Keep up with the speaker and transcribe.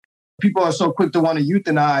People are so quick to want to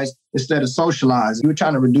euthanize instead of socialize. We're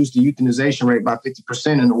trying to reduce the euthanization rate by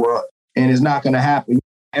 50% in the world, and it's not going to happen.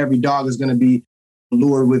 Every dog is going to be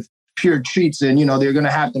lured with pure treats, and, they're going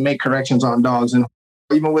to have to make corrections on dogs. And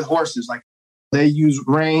even with horses, like they use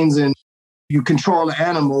reins and you control the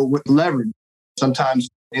animal with leverage. Sometimes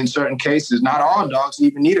in certain cases, not all dogs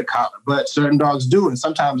even need a collar, but certain dogs do. And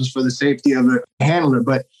sometimes it's for the safety of the handler.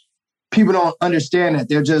 But people don't understand that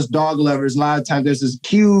they're just dog lovers. A lot of times there's this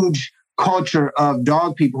huge culture of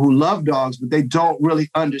dog people who love dogs, but they don't really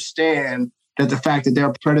understand that the fact that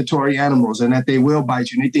they're predatory animals and that they will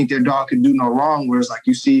bite you. And they think their dog can do no wrong. Whereas like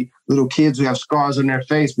you see little kids who have scars on their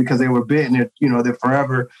face because they were bitten, they're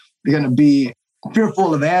forever going to be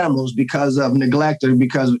fearful of animals because of neglect or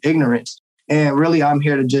because of ignorance. And really, I'm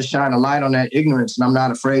here to just shine a light on that ignorance. And I'm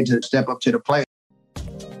not afraid to step up to the plate.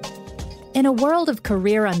 In a world of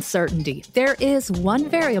career uncertainty, there is one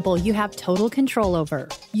variable you have total control over: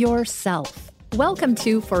 yourself. Welcome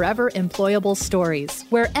to Forever Employable Stories,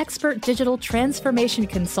 where expert digital transformation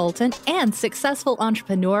consultant and successful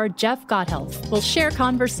entrepreneur Jeff Gothelf will share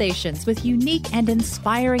conversations with unique and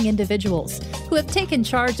inspiring individuals who have taken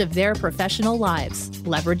charge of their professional lives,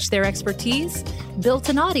 leveraged their expertise, built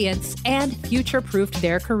an audience, and future-proofed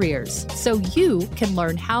their careers so you can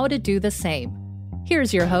learn how to do the same.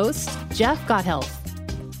 Here's your host, Jeff Gothelf.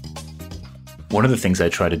 One of the things I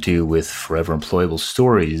try to do with Forever Employable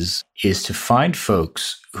Stories is to find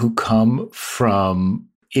folks who come from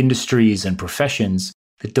industries and professions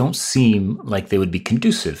that don't seem like they would be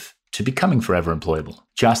conducive to becoming forever employable.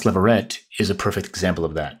 Joss Leverett is a perfect example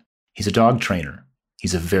of that. He's a dog trainer.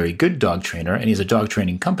 He's a very good dog trainer, and he has a dog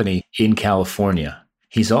training company in California.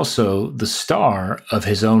 He's also the star of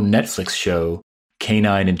his own Netflix show,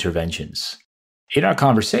 Canine Interventions. In our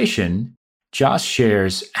conversation, Joss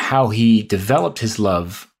shares how he developed his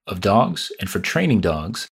love of dogs and for training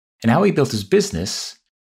dogs, and how he built his business,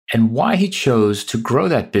 and why he chose to grow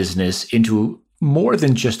that business into more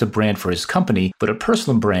than just a brand for his company, but a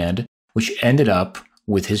personal brand, which ended up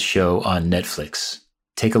with his show on Netflix.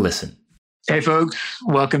 Take a listen. Hey, folks.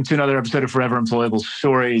 Welcome to another episode of Forever Employable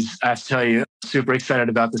Stories. I have to tell you, super excited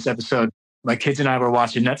about this episode. My kids and I were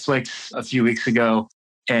watching Netflix a few weeks ago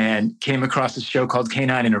and came across this show called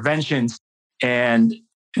Canine Interventions. And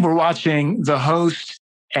we're watching the host,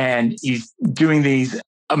 and he's doing these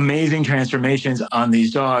amazing transformations on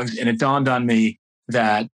these dogs. And it dawned on me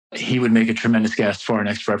that he would make a tremendous guest for our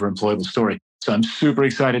next Forever Employable Story. So I'm super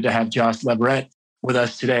excited to have Joss Leverett with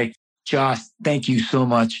us today. Joss, thank you so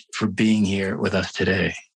much for being here with us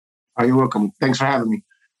today. Oh, you're welcome. Thanks for having me.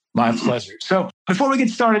 My pleasure. So before we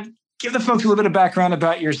get started, give the folks a little bit of background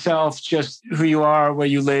about yourself, just who you are, where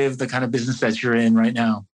you live, the kind of business that you're in right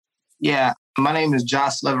now. Yeah, my name is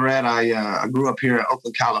Joss Leverett. I grew up here in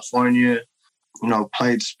Oakland, California.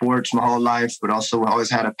 Played sports my whole life, but also always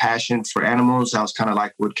had a passion for animals. That was kind of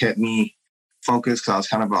like what kept me focused, because I was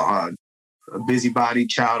kind of a busybody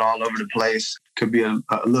child all over the place. Could be a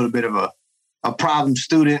little bit of a problem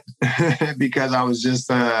student because I was just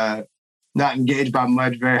not engaged by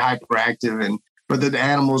much, very hyperactive. But the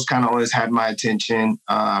animals kind of always had my attention.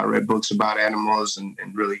 I read books about animals and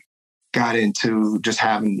really got into just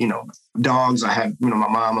having, dogs. I had, my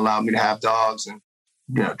mom allowed me to have dogs, and,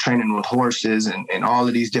 training with horses and all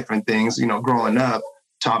of these different things, growing up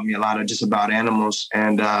taught me a lot of just about animals.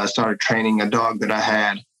 And I started training a dog that I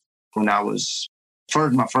had when I was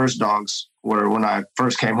my first dogs were when I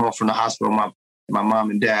first came home from the hospital. My mom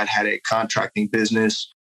and dad had a contracting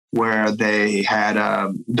business where they had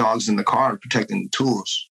dogs in the car protecting the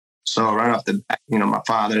tools. So right off the bat, my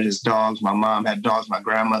father had his dogs. My mom had dogs. My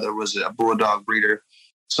grandmother was a bulldog breeder.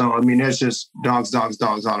 So, there's just dogs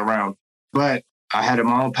all around. But I had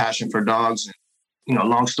my own passion for dogs.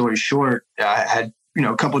 Long story short, I had,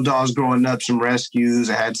 a couple of dogs growing up, some rescues.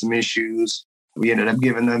 I had some issues. We ended up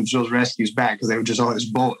giving them those rescues back because they would just always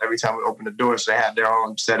bolt every time we opened the door. So they had their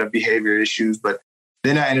own set of behavior issues. But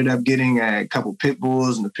then I ended up getting a couple pit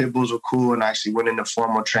bulls, and the pit bulls were cool. And I actually went into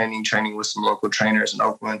formal training with some local trainers in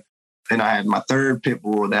Oakland. And I had my third pit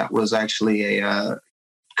bull that was actually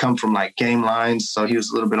come from like game lines. So he was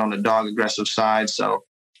a little bit on the dog aggressive side. So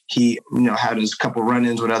he, had his couple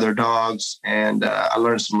run-ins with other dogs, and I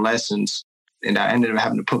learned some lessons. And I ended up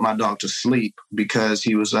having to put my dog to sleep because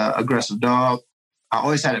he was an aggressive dog. I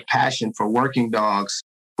always had a passion for working dogs.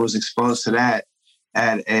 I was exposed to that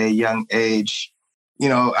at a young age.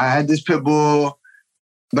 I had this pit bull,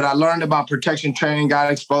 but I learned about protection training,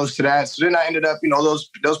 got exposed to that. So then I ended up,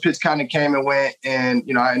 those pits kind of came and went. And,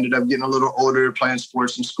 I ended up getting a little older, playing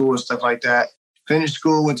sports in school and stuff like that. Finished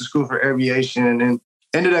school, went to school for aviation, and then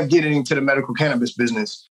ended up getting into the medical cannabis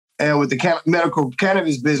business. And with the medical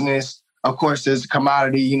cannabis business, of course, there's a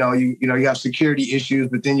commodity, you have security issues,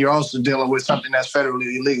 but then you're also dealing with something that's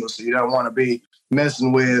federally illegal. So you don't want to be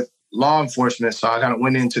messing with law enforcement. So I kind of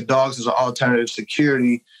went into dogs as an alternative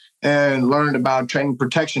security and learned about training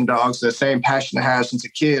protection dogs, the same passion I had since a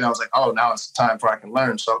kid. I was like, oh, now it's the time where I can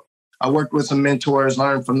learn. So I worked with some mentors,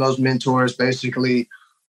 learned from those mentors, basically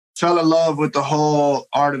fell in love with the whole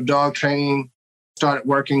art of dog training, started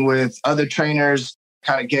working with other trainers,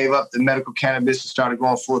 kind of gave up the medical cannabis and started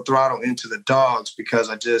going full throttle into the dogs because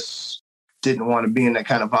I just didn't want to be in that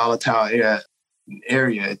kind of volatile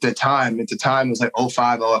area. At the time, it was like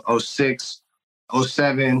 05, 06,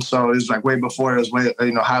 07. So it was like way before it was way,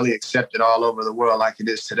 highly accepted all over the world like it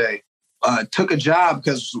is today. Took a job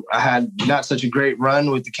because I had not such a great run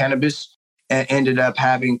with the cannabis and ended up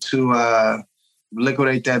having to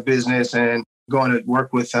liquidate that business and going to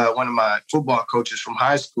work with one of my football coaches from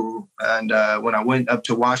high school. And when I went up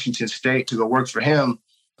to Washington State to go work for him,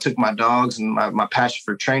 I took my dogs and my passion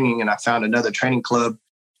for training, and I found another training club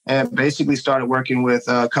and basically started working with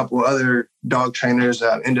a couple of other dog trainers.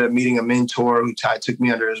 Ended up meeting a mentor who took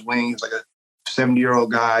me under his wing. He was like a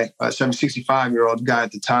 70-year-old guy, 65-year-old guy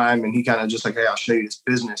at the time. And he kind of just like, hey, I'll show you this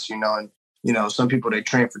business, and some people, they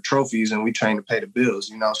train for trophies and we train to pay the bills,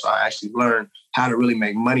 So I actually learned how to really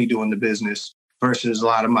make money doing the business versus a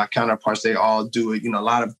lot of my counterparts. They all do it. A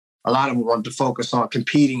lot of them want to focus on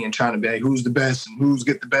competing and trying to be, hey, who's the best and who's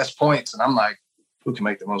get the best points. And I'm like, who can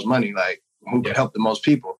make the most money? Like, who can help the most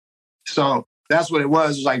people? So that's what it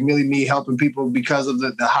was. It was like really me helping people because of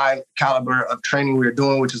the high caliber of training we were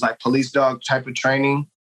doing, which is like police dog type of training,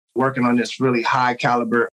 working on this really high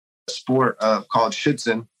caliber sport called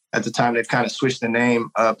Schutzen. At the time, they've kind of switched the name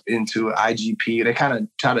up into IGP. They kind of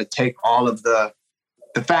try to take all of the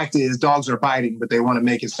fact is dogs are biting, but they want to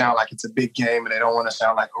make it sound like it's a big game, and they don't want to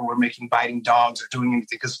sound like, oh, we're making biting dogs or doing anything.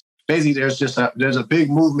 Because basically there's a big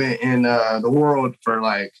movement in the world for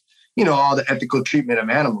like, all the ethical treatment of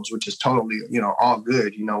animals, which is totally, all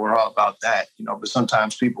good. We're all about that, but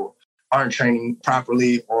sometimes people aren't training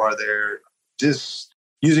properly or they're just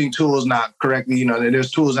using tools not correctly.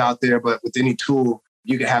 There's tools out there, but with any tool,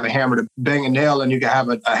 you can have a hammer to bang a nail and you can have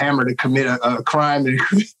a hammer to commit a crime and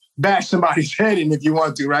bash somebody's head in if you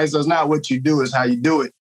want to, right? So it's not what you do, it's how you do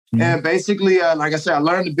it. Mm-hmm. And basically, like I said, I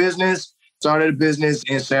learned the business, started a business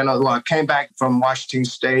in San Jose. Well, I came back from Washington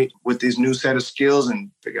State with this new set of skills and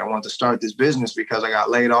figured I wanted to start this business because I got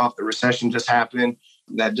laid off. The recession just happened.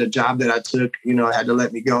 The job that I took, had to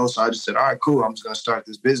let me go. So I just said, all right, cool. I'm just going to start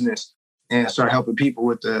this business and start helping people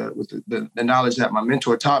with the knowledge that my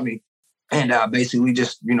mentor taught me. And basically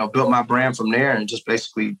just, built my brand from there and just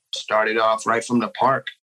basically started off right from the park.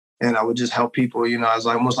 And I would just help people, I was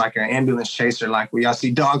almost like an ambulance chaser, like where y'all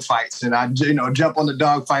see dog fights and I, jump on the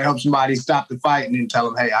dog fight, help somebody stop the fight and then tell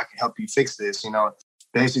them, hey, I can help you fix this.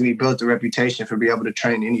 Basically built a reputation for being able to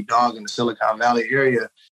train any dog in the Silicon Valley area.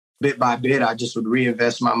 Bit by bit, I just would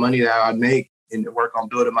reinvest my money that I'd make and work on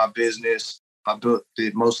building my business. I built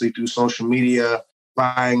it mostly through social media,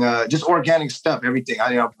 buying just organic stuff, everything.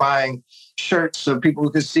 Buying shirts so people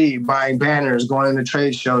could see, buying banners, going into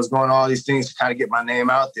trade shows, going all these things to kind of get my name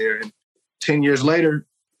out there. And 10 years later,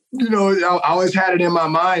 I always had it in my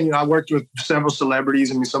mind. I worked with several celebrities.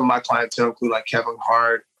 Some of my clientele include like Kevin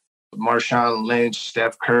Hart, Marshawn Lynch,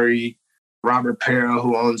 Steph Curry, Robert Parra,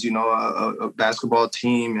 who owns, a basketball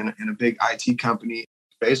team and a big IT company.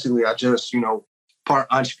 Basically, I just, part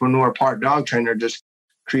entrepreneur, part dog trainer, just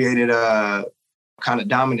created a kind of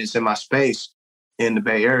dominance in my space in the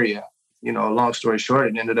Bay Area. Long story short,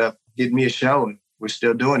 it ended up getting me a show and we're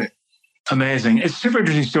still doing it. Amazing. It's a super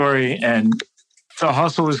interesting story. And the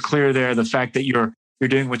hustle is clear there. The fact that you're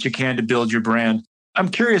doing what you can to build your brand. I'm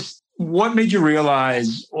curious, what made you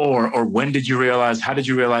realize or when did you realize, how did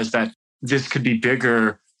you realize that this could be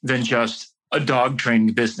bigger than just a dog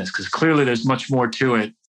training business? Because clearly there's much more to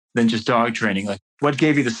it than just dog training. Like, what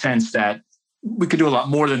gave you the sense that we could do a lot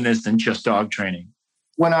more than this than just dog training?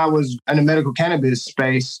 When I was in the medical cannabis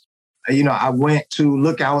space, I went to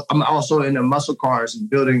look out. I'm also into muscle cars and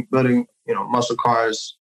building, muscle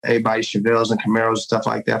cars, everybody Chevelles and Camaros, stuff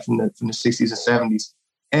like that from the 60s and 70s.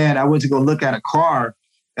 And I went to go look at a car.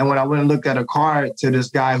 And when I went and looked at a car to this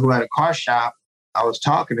guy who had a car shop, I was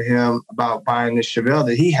talking to him about buying this Chevelle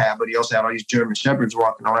that he had, but he also had all these German Shepherds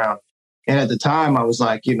walking around. And at the time, I was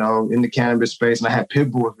like, in the cannabis space, and I had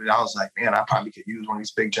pit bulls, but I was like, man, I probably could use one of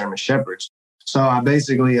these big German Shepherds. So I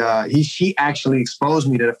basically, he actually exposed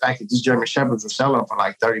me to the fact that these German Shepherds were selling for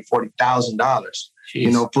like $30,000,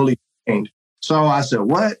 $40,000, fully trained. So I said,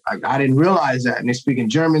 what? I didn't realize that. And they're speaking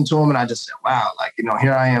German to him. And I just said, wow, like,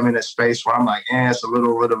 here I am in a space where I'm like, it's a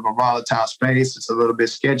little bit of a volatile space. It's a little bit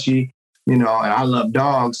sketchy, and I love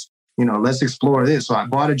dogs. Let's explore this. So I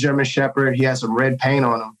bought a German Shepherd. He had some red paint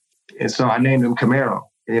on him. And so I named him Camaro,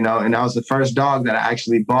 and that was the first dog that I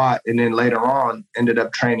actually bought. And then later on ended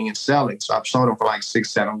up training and selling. So I've sold him for like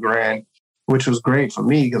 $6,000-7,000, which was great for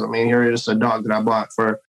me. Because here it is, a dog that I bought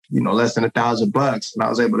for, less than $1,000. And I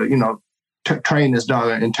was able to, train this dog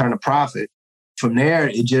and turn a profit. From there,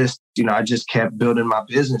 it just, I just kept building my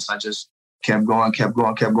business. I just kept going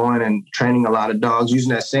and training a lot of dogs, using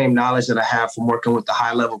that same knowledge that I have from working with the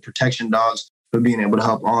high level protection dogs, but being able to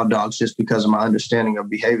help all dogs just because of my understanding of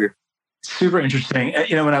behavior. Super interesting.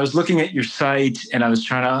 When I was looking at your site and I was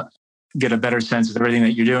trying to get a better sense of everything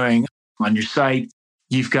that you're doing on your site,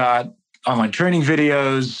 you've got online training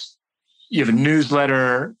videos, you have a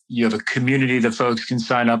newsletter, you have a community that folks can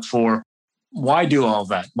sign up for. Why do all of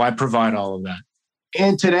that? Why provide all of that?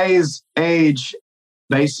 In today's age,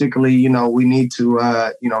 basically, we need to,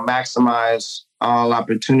 maximize all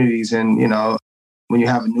opportunities. And, when you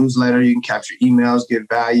have a newsletter, you can capture emails, get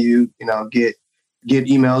value, get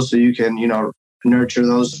emails so you can, nurture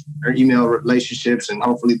those email relationships and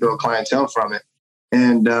hopefully build clientele from it.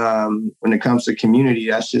 And when it comes to community,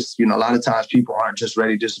 that's just, a lot of times people aren't just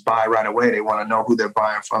ready to just buy right away. They want to know who they're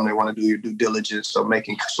buying from. They want to do your due diligence. So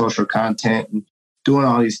making social content and doing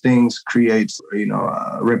all these things creates,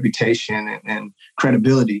 reputation and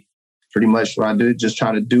credibility. Pretty much what I do, just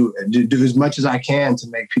try to do as much as I can to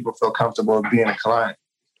make people feel comfortable being a client.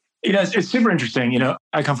 It's super interesting.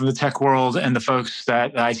 I come from the tech world, and the folks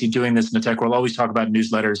that I see doing this in the tech world always talk about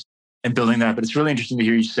newsletters and building that. But it's really interesting to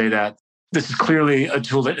hear you say that this is clearly a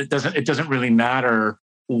tool that it doesn't really matter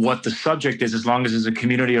what the subject is, as long as there's a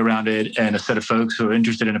community around it and a set of folks who are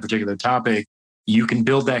interested in a particular topic. You can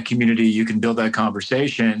build that community, you can build that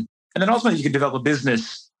conversation, and then ultimately you can develop a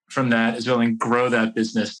business from that as well and grow that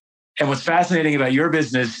business. And what's fascinating about your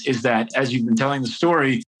business is that as you've been telling the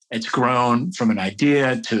story, it's grown from an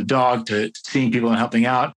idea to a dog to seeing people and helping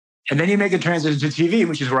out. And then you make a transition to TV,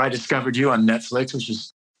 which is where I discovered you on Netflix, which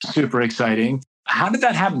is super exciting. How did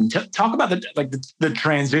that happen? Talk about the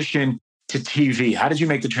transition to TV. How did you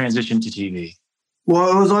make the transition to TV?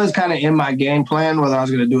 Well, it was always kind of in my game plan, whether I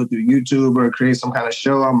was going to do it through YouTube or create some kind of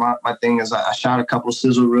show. My thing is I shot a couple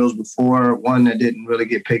sizzle reels before, one that didn't really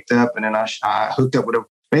get picked up. And then I hooked up with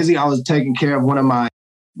basically I was taking care of one of my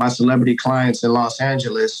celebrity clients in Los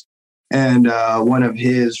Angeles. And one of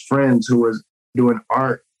his friends who was doing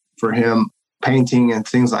art for him, painting and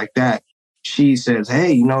things like that, she says,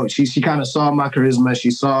 hey, she kind of saw my charisma. She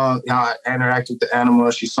saw how I interact with the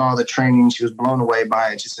animals. She saw the training. She was blown away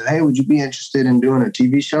by it. She said, hey, would you be interested in doing a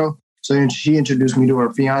TV show? So she introduced me to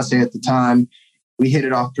her fiance at the time. We hit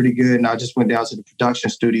it off pretty good. And I just went down to the production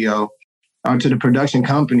studio, to the production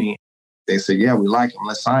company. They said, yeah, we like him.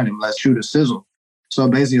 Let's sign him. Let's shoot a sizzle. So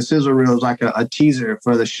basically a sizzle reel is like a teaser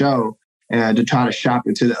for the show and to try to shop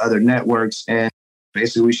it to the other networks. And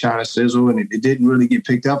basically, we shot a sizzle and it didn't really get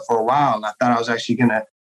picked up for a while. And I thought I was actually going to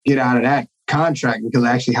get out of that contract because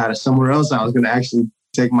I actually had somewhere else I was going to actually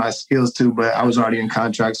take my skills to, but I was already in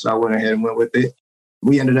contract. So I went ahead and went with it.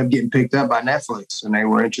 We ended up getting picked up by Netflix and they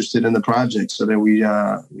were interested in the project. So then we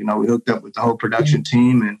hooked up with the whole production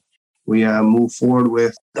team and we moved forward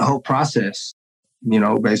with the whole process.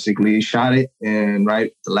 Basically shot it. And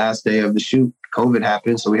right the last day of the shoot, COVID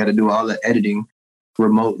happened. So we had to do all the editing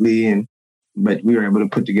remotely but we were able to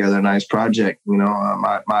put together a nice project.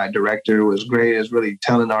 My director was great. Is really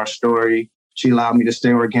telling our story. She allowed me to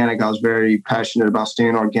stay organic. I was very passionate about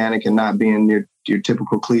staying organic and not being your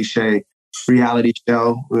typical cliche reality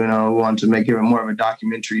show. Wanted to make it more of a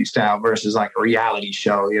documentary style versus like a reality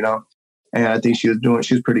show, And I think she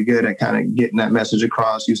was pretty good at kind of getting that message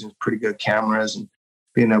across using pretty good cameras and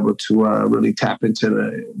being able to really tap into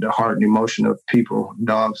the heart and emotion of people,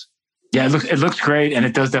 dogs. Yeah, it looks great, and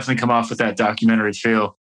it does definitely come off with that documentary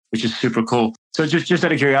feel, which is super cool. So just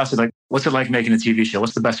out of curiosity, what's it like making a TV show?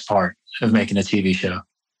 What's the best part of making a TV show?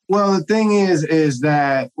 Well, the thing is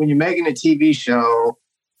that when you're making a TV show,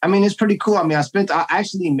 it's pretty cool. I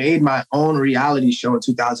actually made my own reality show in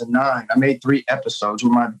 2009. I made 3 episodes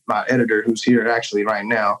with my editor, who's here actually right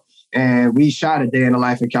now. And we shot a day in the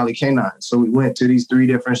life of Cali Canine. So we went to these 3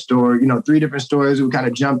 different stores, 3 different stores. We kind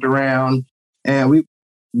of jumped around and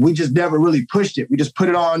we just never really pushed it. We just put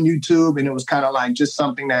it on YouTube and it was kind of like just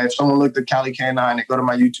something that if someone looked at Cali Canine and go to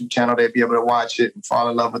my YouTube channel, they'd be able to watch it and fall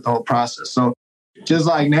in love with the whole process. So just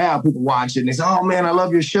like now, people watch it and they say, oh man, I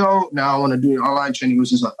love your show. Now I want to do an online training,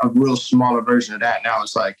 which is a real smaller version of that. Now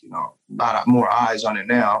it's like, a lot more eyes on it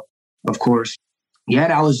now, of course.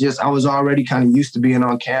 yeah, I was already kind of used to being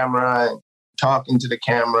on camera and talking to the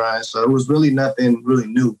camera. So it was really nothing really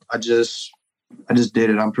new. I just did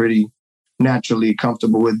it. I'm pretty naturally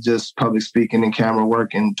comfortable with just public speaking and camera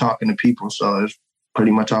work and talking to people. So it's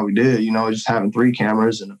pretty much all we did, just having 3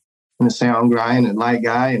 cameras and a sound guy and a light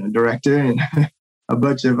guy and a director and a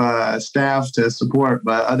bunch of staff to support.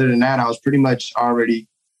 But other than that, I was pretty much already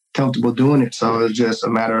comfortable doing it. So it was just a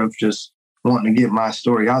matter of just wanting to get my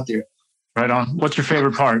story out there. Right on. What's your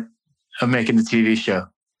favorite part of making the TV show?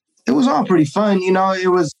 It was all pretty fun. It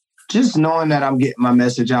was just knowing that I'm getting my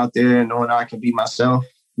message out there and knowing I can be myself.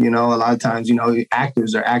 A lot of times,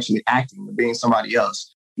 actors are actually acting or being somebody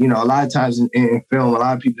else. A lot of times in film, a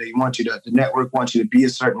lot of people, the network wants you to be a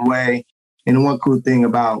certain way. And the one cool thing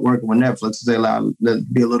about working with Netflix is they allow you to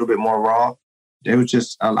be a little bit more raw. It was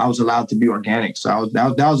just, I was allowed to be organic. So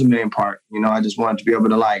that was the main part. I just wanted to be able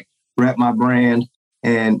to rep my brand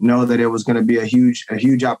and know that it was going to be a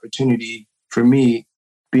huge opportunity for me,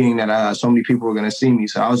 being that so many people were going to see me.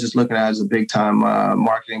 So I was just looking at it as a big time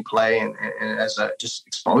marketing play and as a just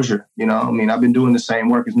exposure. I've been doing the same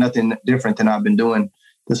work. It's nothing different than I've been doing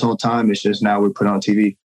this whole time. It's just now we put on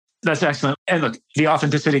TV. That's excellent. And look, the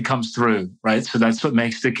authenticity comes through, right? So that's what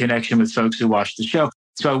makes the connection with folks who watch the show.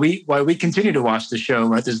 So why we continue to watch the show,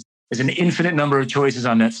 right? There's an infinite number of choices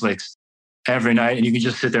on Netflix every night, and you can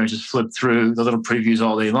just sit there and just flip through the little previews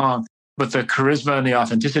all day long. But the charisma and the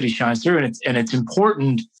authenticity shines through, and it's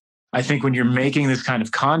important, I think, when you're making this kind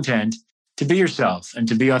of content, to be yourself and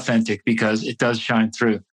to be authentic, because it does shine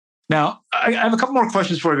through. Now, I have a couple more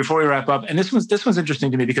questions for you before we wrap up, and this one's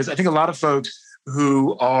interesting to me because I think a lot of folks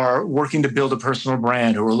who are working to build a personal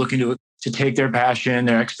brand, who are looking to take their passion,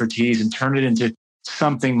 their expertise, and turn it into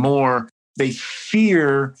something more, they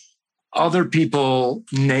fear other people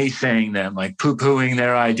naysaying them, like poo-pooing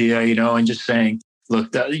their idea, and just saying,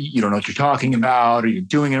 look, you don't know what you're talking about, or you're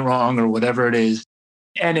doing it wrong, or whatever it is.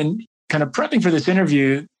 And in kind of prepping for this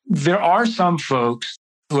interview, there are some folks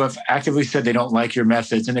who have actively said they don't like your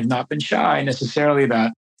methods, and they've not been shy necessarily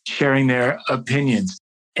about sharing their opinions.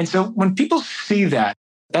 And so when people see that,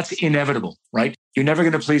 that's inevitable, right? You're never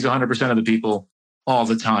going to please 100% of the people all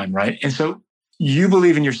the time, right? And so you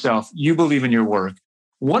believe in yourself, you believe in your work.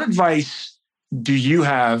 What advice do you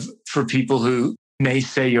have for people who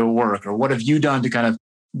naysay your work, or what have you done to kind of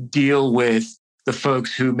deal with the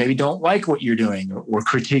folks who maybe don't like what you're doing or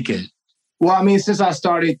critique it? Well, since I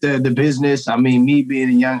started the business, me being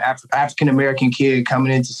a young African-American kid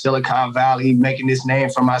coming into Silicon Valley, making this name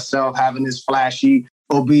for myself, having this flashy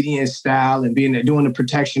obedient style and doing the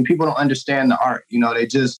protection, people don't understand the art. They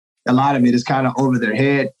just, a lot of it is kind of over their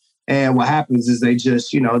head. And what happens is they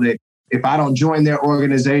just, if I don't join their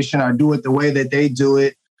organization or do it the way that they do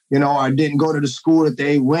it, or didn't go to the school that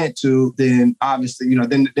they went to, then obviously,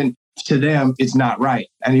 then to them, it's not right.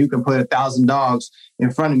 And you can put 1,000 dogs in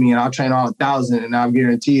front of me and I'll train all 1,000, and I'll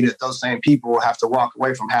guarantee that those same people will have to walk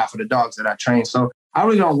away from half of the dogs that I train. So I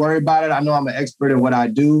really don't worry about it. I know I'm an expert at what I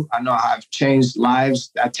do. I know I've changed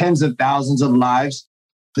lives, tens of thousands of lives.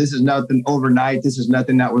 This is nothing overnight. This is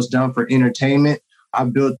nothing that was done for entertainment.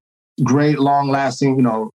 I've built great, long-lasting,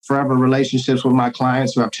 forever relationships with my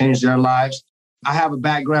clients who have changed their lives. I have a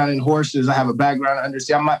background in horses. I have a background in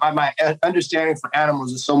understanding. My understanding for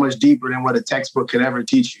animals is so much deeper than what a textbook could ever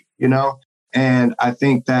teach you, And I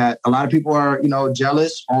think that a lot of people are,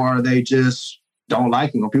 jealous, or they just don't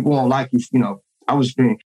like you. People won't like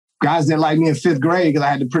you. Guys didn't like me in 5th grade because I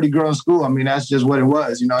had the pretty girl in school. That's just what it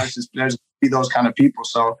was. It's just, there's be those kind of people.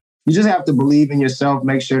 So you just have to believe in yourself.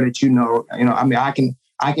 Make sure that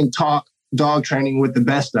I can talk dog training with the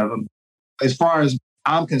best of them. As far as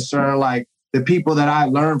I'm concerned, the people that I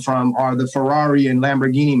learn from are the Ferrari and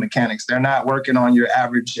Lamborghini mechanics. They're not working on your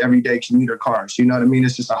average everyday commuter cars. You know what I mean?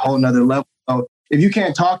 It's just a whole nother level. So if you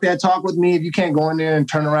can't talk that talk with me, if you can't go in there and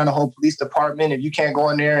turn around the whole police department, if you can't go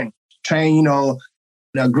in there and train, an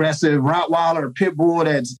aggressive Rottweiler or pit bull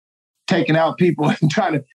that's taking out people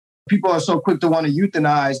and people are so quick to want to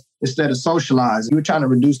euthanize instead of socialize. We're trying to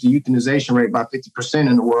reduce the euthanization rate by 50%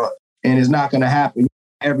 in the world, and it's not going to happen.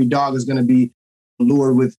 Every dog is going to be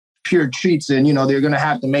lured with pure treats, and they're going to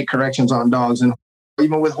have to make corrections on dogs. And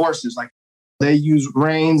even with horses, they use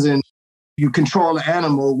reins, and you control the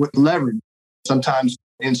animal with leverage. Sometimes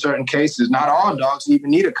in certain cases, not all dogs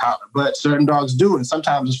even need a collar, but certain dogs do, and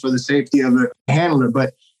sometimes it's for the safety of the handler.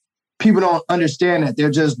 But people don't understand that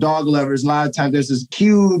they're just dog lovers. A lot of times there's this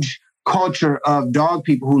huge culture of dog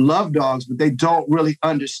people who love dogs, but they don't really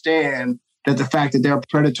understand that the fact that they're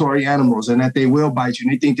predatory animals and that they will bite you,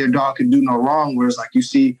 and they think their dog can do no wrong. Whereas you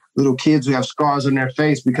see little kids who have scars on their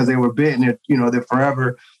face because they were bitten, they're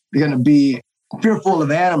forever going to be fearful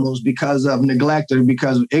of animals because of neglect or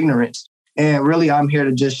because of ignorance. And really, I'm here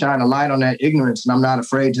to just shine a light on that ignorance. And I'm not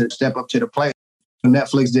afraid to step up to the plate.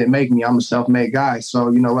 Netflix didn't make me. I'm a self-made guy.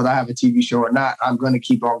 So, whether I have a TV show or not, I'm going to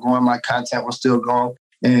keep on going. My content will still go.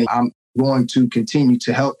 And I'm going to continue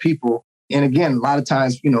to help people. And again, a lot of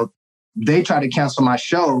times, they try to cancel my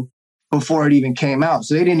show before it even came out.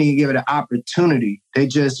 So they didn't even give it an opportunity. They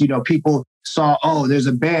just, people saw, oh, there's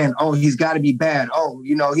a band. Oh, he's got to be bad. Oh,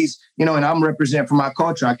 he's, and I'm representing for my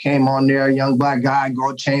culture. I came on there, a young Black guy,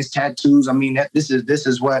 gold chains, tattoos. I mean, this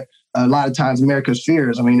is what a lot of times America's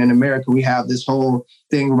fears. I mean, in America, we have this whole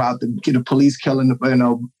thing about the police killing,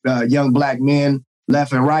 young Black men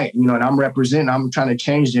left and right, and I'm representing, I'm trying to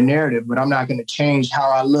change the narrative, but I'm not going to change how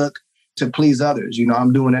I look to please others.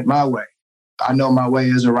 I'm doing it my way. I know my way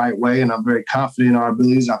is the right way, and I'm very confident in our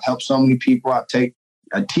abilities. I've helped so many people. I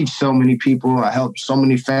teach so many people. I help so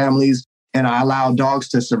many families, and I allow dogs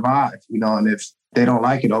to survive, and if they don't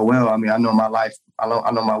like it, oh, well, I mean, I know my life. I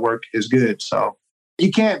know my work is good. So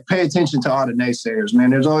you can't pay attention to all the naysayers,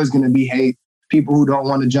 man. There's always going to be hate, people who don't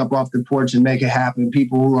want to jump off the porch and make it happen,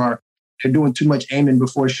 people who they're doing too much aiming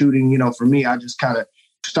before shooting. For me, I just kind of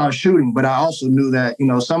start shooting. But I also knew that,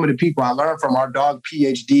 some of the people I learned from are dog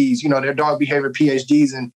PhDs, they're dog behavior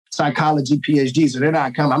PhDs and psychology PhDs. So they're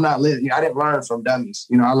not coming. I'm not living. I didn't learn from dummies.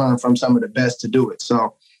 I learned from some of the best to do it.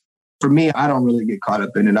 So for me, I don't really get caught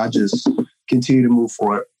up in it. I just continue to move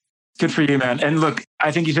forward. Good for you, man. And look,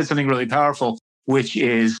 I think you said something really powerful, which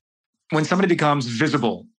is when somebody becomes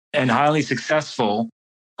visible and highly successful,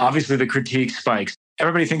 obviously the critique spikes.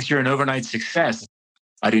 Everybody thinks you're an overnight success.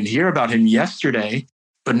 I didn't hear about him yesterday,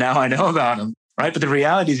 but now I know about him, right? But the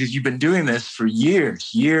reality is you've been doing this for years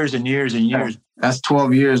and years and years. That's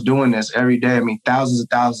 12 years doing this every day. I mean, thousands and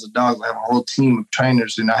thousands of dogs. I have a whole team of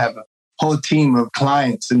trainers, and I have a whole team of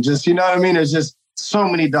clients. And just, there's just so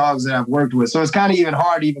many dogs that I've worked with. So it's kind of even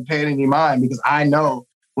hard to even pay any mind because I know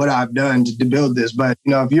what I've done to build this. But,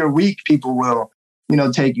 if you're weak, people will,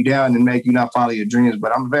 take you down and make you not follow your dreams.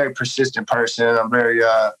 But I'm a very persistent person. I'm very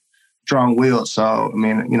strong-willed. So, I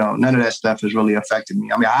mean, none of that stuff has really affected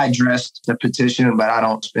me. I mean, I addressed the petition, but I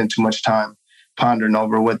don't spend too much time pondering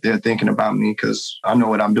over what they're thinking about me because I know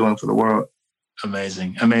what I'm doing for the world.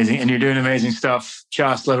 Amazing. Amazing. And you're doing amazing stuff.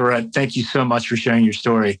 Josh Leverett, thank you so much for sharing your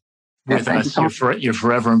story with us, your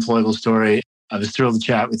forever employable story. I was thrilled to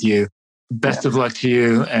chat with you. Best of luck to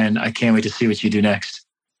you, and I can't wait to see what you do next.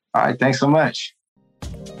 All right. Thanks so much.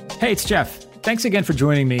 Hey, it's Jeff. Thanks again for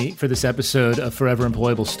joining me for this episode of Forever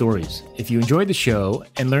Employable Stories. If you enjoyed the show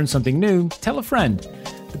and learned something new, tell a friend.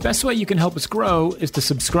 The best way you can help us grow is to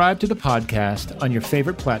subscribe to the podcast on your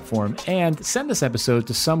favorite platform and send this episode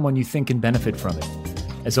to someone you think can benefit from it.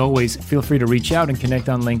 As always, feel free to reach out and connect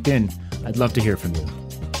on LinkedIn. I'd love to hear from you.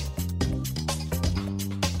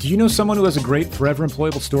 Do you know someone who has a great forever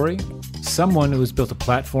employable story? Someone who has built a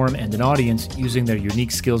platform and an audience using their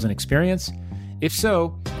unique skills and experience? If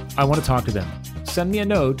so, I want to talk to them. Send me a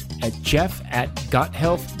note at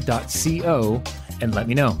jeff@gothealth.co and let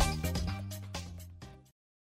me know.